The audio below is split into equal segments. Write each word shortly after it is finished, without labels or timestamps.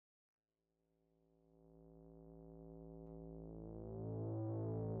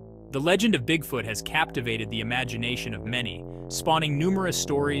The legend of Bigfoot has captivated the imagination of many, spawning numerous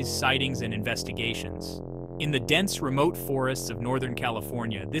stories, sightings, and investigations. In the dense, remote forests of Northern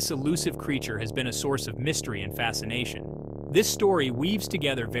California, this elusive creature has been a source of mystery and fascination. This story weaves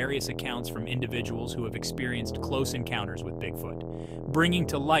together various accounts from individuals who have experienced close encounters with Bigfoot, bringing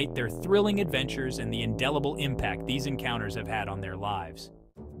to light their thrilling adventures and the indelible impact these encounters have had on their lives.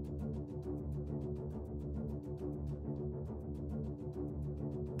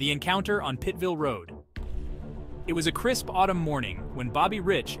 The encounter on Pittville Road. It was a crisp autumn morning when Bobby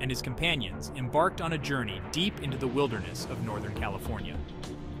Rich and his companions embarked on a journey deep into the wilderness of Northern California.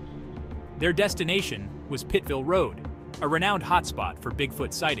 Their destination was Pittville Road, a renowned hotspot for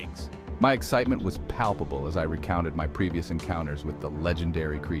Bigfoot sightings. My excitement was palpable as I recounted my previous encounters with the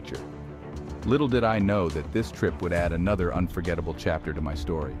legendary creature. Little did I know that this trip would add another unforgettable chapter to my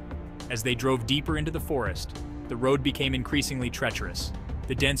story. As they drove deeper into the forest, the road became increasingly treacherous.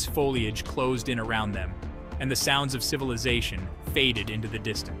 The dense foliage closed in around them, and the sounds of civilization faded into the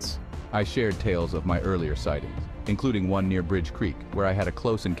distance. I shared tales of my earlier sightings, including one near Bridge Creek, where I had a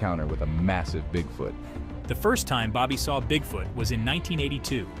close encounter with a massive Bigfoot. The first time Bobby saw Bigfoot was in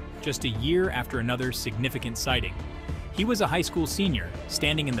 1982, just a year after another significant sighting. He was a high school senior,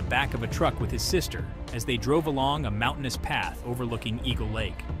 standing in the back of a truck with his sister as they drove along a mountainous path overlooking Eagle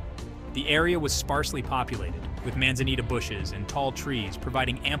Lake. The area was sparsely populated, with manzanita bushes and tall trees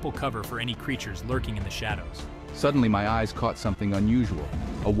providing ample cover for any creatures lurking in the shadows. Suddenly, my eyes caught something unusual.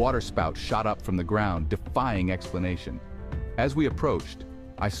 A water spout shot up from the ground, defying explanation. As we approached,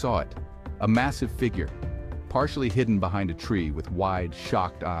 I saw it, a massive figure, partially hidden behind a tree with wide,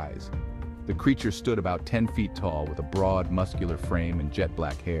 shocked eyes. The creature stood about 10 feet tall with a broad, muscular frame and jet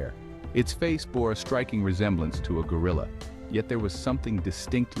black hair. Its face bore a striking resemblance to a gorilla, yet there was something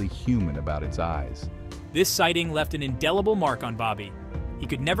distinctly human about its eyes. This sighting left an indelible mark on Bobby. He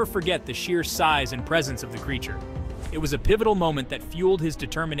could never forget the sheer size and presence of the creature. It was a pivotal moment that fueled his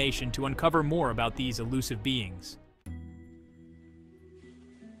determination to uncover more about these elusive beings.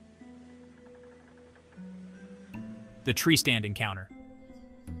 The tree stand encounter.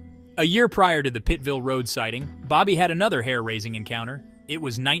 A year prior to the Pittville Road sighting, Bobby had another hair-raising encounter. It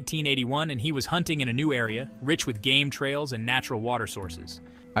was 1981 and he was hunting in a new area, rich with game trails and natural water sources.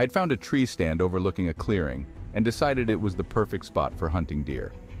 I had found a tree stand overlooking a clearing and decided it was the perfect spot for hunting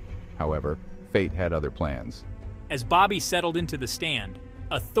deer. However, fate had other plans. As Bobby settled into the stand,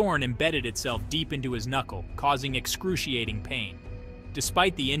 a thorn embedded itself deep into his knuckle, causing excruciating pain.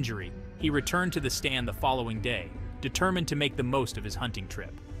 Despite the injury, he returned to the stand the following day, determined to make the most of his hunting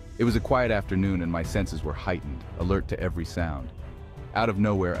trip. It was a quiet afternoon and my senses were heightened, alert to every sound. Out of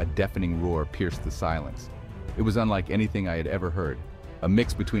nowhere, a deafening roar pierced the silence. It was unlike anything I had ever heard, a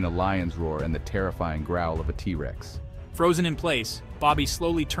mix between a lion's roar and the terrifying growl of a T-Rex. Frozen in place, Bobby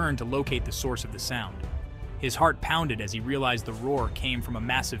slowly turned to locate the source of the sound. His heart pounded as he realized the roar came from a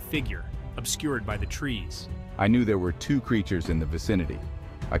massive figure, obscured by the trees. I knew there were two creatures in the vicinity.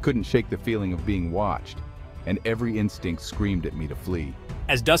 I couldn't shake the feeling of being watched, and every instinct screamed at me to flee.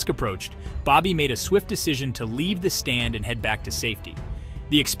 As dusk approached, Bobby made a swift decision to leave the stand and head back to safety.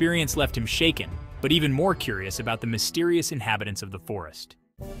 The experience left him shaken, but even more curious about the mysterious inhabitants of the forest.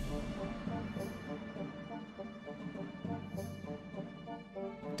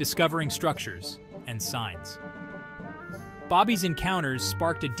 Discovering structures and signs. Bobby's encounters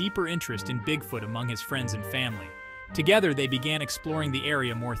sparked a deeper interest in Bigfoot among his friends and family. Together, they began exploring the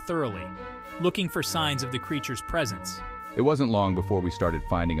area more thoroughly, looking for signs of the creature's presence. It wasn't long before we started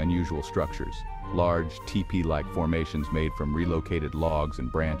finding unusual structures, large teepee-like formations made from relocated logs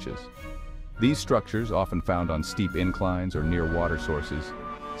and branches. These structures, often found on steep inclines or near water sources,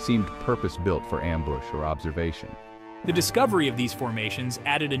 seemed purpose-built for ambush or observation. The discovery of these formations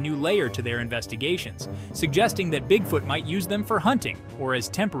added a new layer to their investigations, suggesting that Bigfoot might use them for hunting or as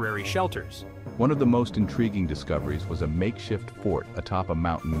temporary shelters. One of the most intriguing discoveries was a makeshift fort atop a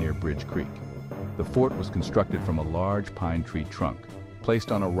mountain near Bridge Creek. The fort was constructed from a large pine tree trunk,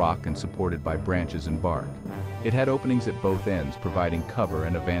 placed on a rock and supported by branches and bark. It had openings at both ends, providing cover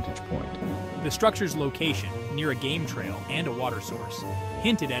and a vantage point. The structure's location, near a game trail and a water source,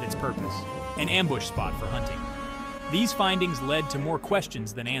 hinted at its purpose, an ambush spot for hunting. These findings led to more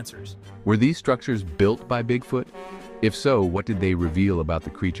questions than answers. Were these structures built by Bigfoot? If so, what did they reveal about the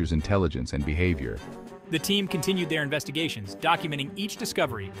creature's intelligence and behavior? The team continued their investigations, documenting each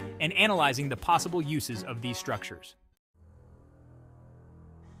discovery and analyzing the possible uses of these structures.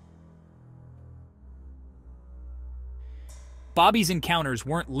 Bobby's encounters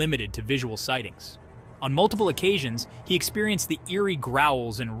weren't limited to visual sightings. On multiple occasions, he experienced the eerie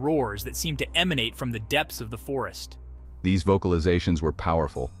growls and roars that seemed to emanate from the depths of the forest. These vocalizations were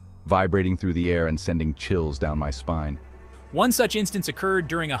powerful, vibrating through the air and sending chills down my spine. One such instance occurred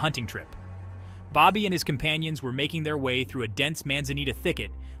during a hunting trip. Bobby and his companions were making their way through a dense manzanita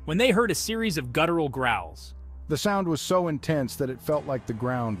thicket when they heard a series of guttural growls. The sound was so intense that it felt like the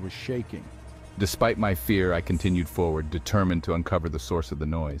ground was shaking. Despite my fear, I continued forward, determined to uncover the source of the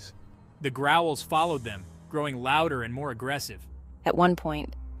noise. The growls followed them, growing louder and more aggressive. At one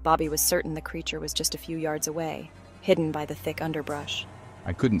point, Bobby was certain the creature was just a few yards away, hidden by the thick underbrush.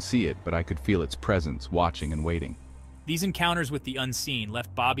 I couldn't see it, but I could feel its presence, watching and waiting. These encounters with the unseen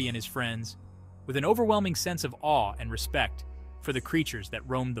left Bobby and his friends with an overwhelming sense of awe and respect for the creatures that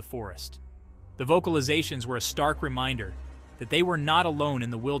roamed the forest. The vocalizations were a stark reminder that they were not alone in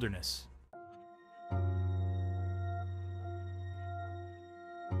the wilderness.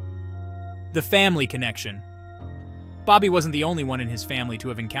 The family connection. Bobby wasn't the only one in his family to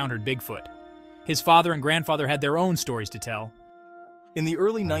have encountered Bigfoot. His father and grandfather had their own stories to tell. In the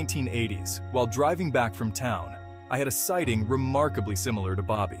early 1980s, while driving back from town, I had a sighting remarkably similar to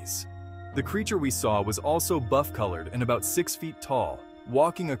Bobby's. The creature we saw was also buff-colored and about 6 feet tall,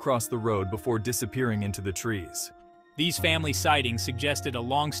 walking across the road before disappearing into the trees. These family sightings suggested a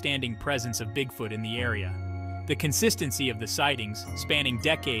long-standing presence of Bigfoot in the area. The consistency of the sightings, spanning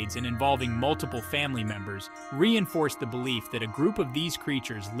decades and involving multiple family members, reinforced the belief that a group of these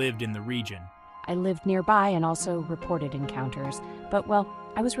creatures lived in the region. I lived nearby and also reported encounters, but, well,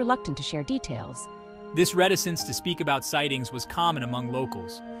 I was reluctant to share details. This reticence to speak about sightings was common among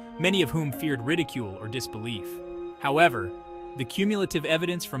locals, many of whom feared ridicule or disbelief. However, the cumulative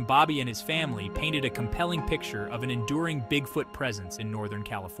evidence from Bobby and his family painted a compelling picture of an enduring Bigfoot presence in Northern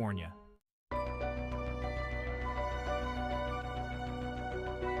California.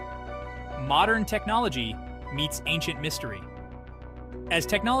 Modern technology meets ancient mystery. As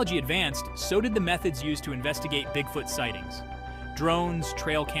technology advanced, so did the methods used to investigate Bigfoot sightings. Drones,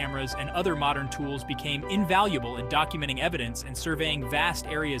 trail cameras, and other modern tools became invaluable in documenting evidence and surveying vast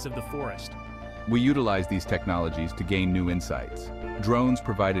areas of the forest. We utilized these technologies to gain new insights. Drones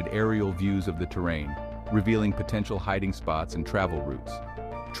provided aerial views of the terrain, revealing potential hiding spots and travel routes.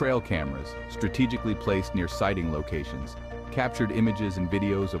 Trail cameras, strategically placed near sighting locations, captured images and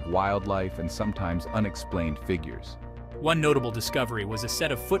videos of wildlife and sometimes unexplained figures. One notable discovery was a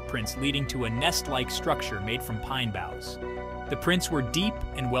set of footprints leading to a nest-like structure made from pine boughs. The prints were deep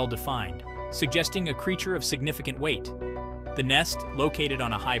and well-defined, suggesting a creature of significant weight. The nest, located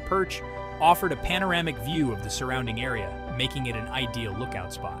on a high perch, offered a panoramic view of the surrounding area, making it an ideal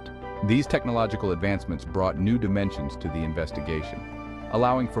lookout spot. These technological advancements brought new dimensions to the investigation,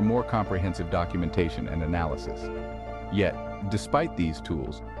 allowing for more comprehensive documentation and analysis. Yet, despite these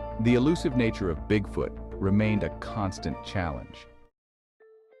tools, the elusive nature of Bigfoot remained a constant challenge.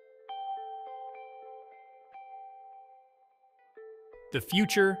 The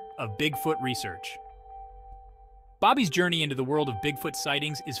future of Bigfoot research. Bobby's journey into the world of Bigfoot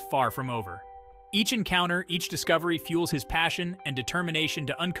sightings is far from over. Each encounter, each discovery fuels his passion and determination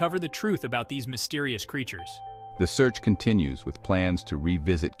to uncover the truth about these mysterious creatures. The search continues with plans to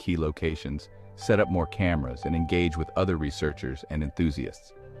revisit key locations, set up more cameras, and engage with other researchers and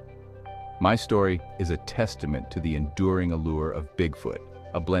enthusiasts. My story is a testament to the enduring allure of Bigfoot,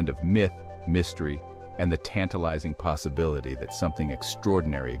 a blend of myth, mystery, and the tantalizing possibility that something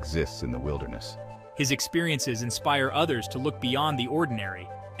extraordinary exists in the wilderness. His experiences inspire others to look beyond the ordinary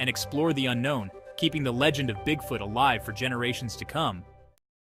and explore the unknown, keeping the legend of Bigfoot alive for generations to come.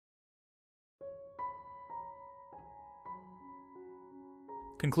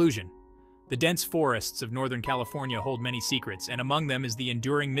 Conclusion. The dense forests of Northern California hold many secrets, and among them is the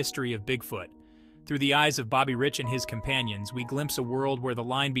enduring mystery of Bigfoot. Through the eyes of Bobby Rich and his companions, we glimpse a world where the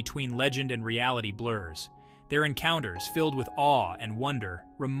line between legend and reality blurs. Their encounters, filled with awe and wonder,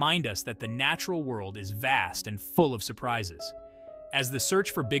 remind us that the natural world is vast and full of surprises. As the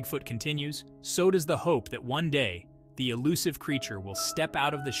search for Bigfoot continues, so does the hope that one day, the elusive creature will step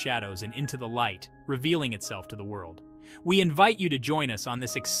out of the shadows and into the light, revealing itself to the world. We invite you to join us on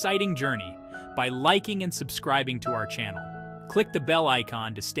this exciting journey by liking and subscribing to our channel. Click the bell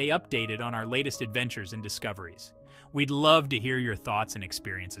icon to stay updated on our latest adventures and discoveries. We'd love to hear your thoughts and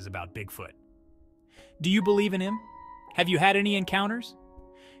experiences about Bigfoot. Do you believe in him? Have you had any encounters?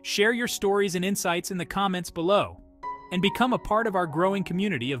 Share your stories and insights in the comments below, and become a part of our growing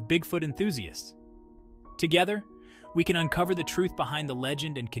community of Bigfoot enthusiasts. Together, we can uncover the truth behind the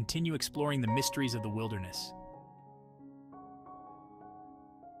legend and continue exploring the mysteries of the wilderness.